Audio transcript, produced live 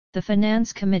The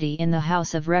Finance Committee in the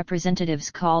House of Representatives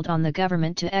called on the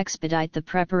government to expedite the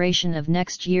preparation of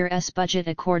next year's budget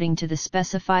according to the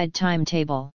specified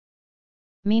timetable.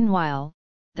 Meanwhile,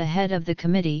 the head of the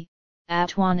committee,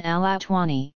 Atwan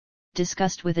al-Atwani,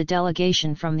 discussed with a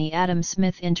delegation from the Adam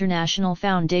Smith International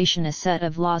Foundation a set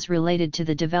of laws related to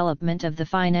the development of the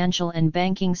financial and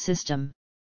banking system.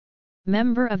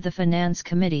 Member of the Finance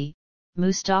Committee,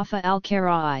 Mustafa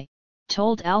al-Karai,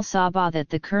 told Al-Sabah that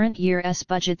the current year's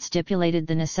budget stipulated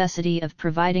the necessity of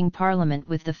providing Parliament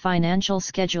with the financial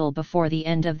schedule before the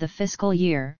end of the fiscal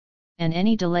year, and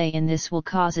any delay in this will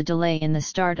cause a delay in the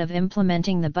start of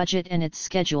implementing the budget and its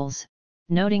schedules,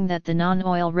 noting that the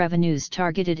non-oil revenues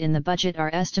targeted in the budget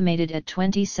are estimated at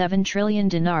 27 trillion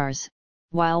dinars,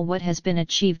 while what has been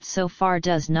achieved so far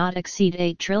does not exceed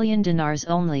 8 trillion dinars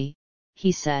only,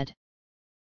 he said.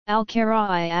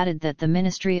 Al-Karai added that the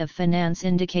Ministry of Finance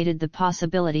indicated the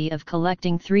possibility of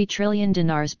collecting 3 trillion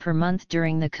dinars per month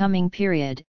during the coming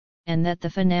period, and that the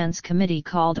Finance Committee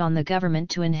called on the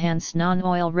government to enhance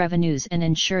non-oil revenues and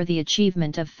ensure the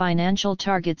achievement of financial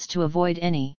targets to avoid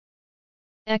any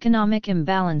economic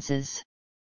imbalances.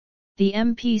 The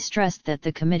MP stressed that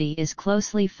the committee is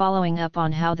closely following up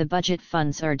on how the budget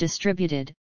funds are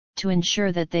distributed, to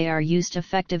ensure that they are used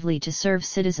effectively to serve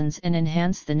citizens and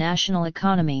enhance the national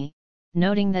economy,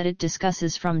 noting that it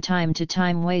discusses from time to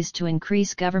time ways to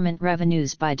increase government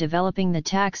revenues by developing the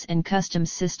tax and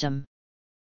customs system.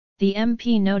 The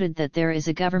MP noted that there is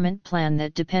a government plan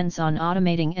that depends on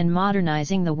automating and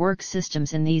modernizing the work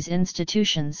systems in these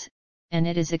institutions, and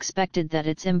it is expected that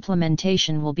its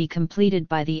implementation will be completed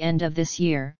by the end of this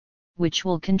year, which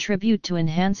will contribute to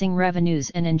enhancing revenues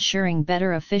and ensuring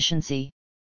better efficiency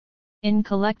in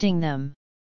collecting them.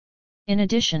 In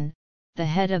addition, the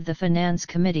head of the Finance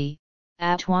Committee,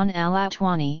 Atwan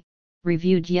al-Atwani,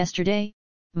 reviewed yesterday,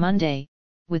 Monday,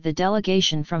 with a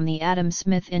delegation from the Adam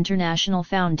Smith International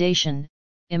Foundation,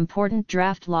 important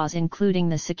draft laws including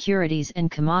the Securities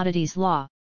and Commodities Law,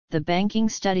 the Banking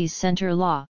Studies Center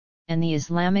Law, and the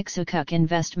Islamic Sukuk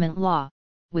Investment Law,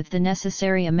 with the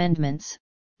necessary amendments,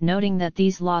 noting that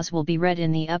these laws will be read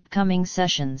in the upcoming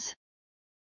sessions.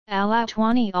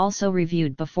 Al-Atwani also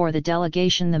reviewed before the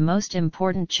delegation the most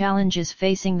important challenges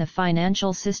facing the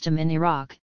financial system in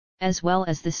Iraq, as well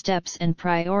as the steps and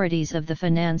priorities of the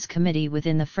Finance Committee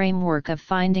within the framework of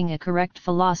finding a correct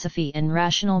philosophy and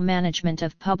rational management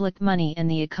of public money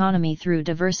and the economy through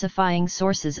diversifying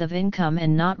sources of income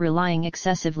and not relying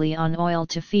excessively on oil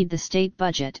to feed the state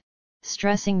budget,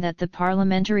 stressing that the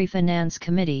Parliamentary Finance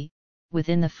Committee,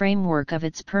 within the framework of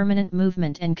its permanent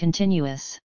movement and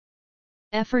continuous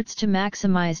efforts to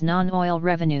maximize non-oil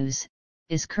revenues,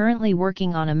 is currently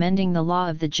working on amending the law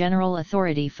of the General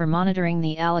Authority for monitoring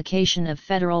the allocation of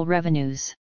federal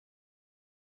revenues.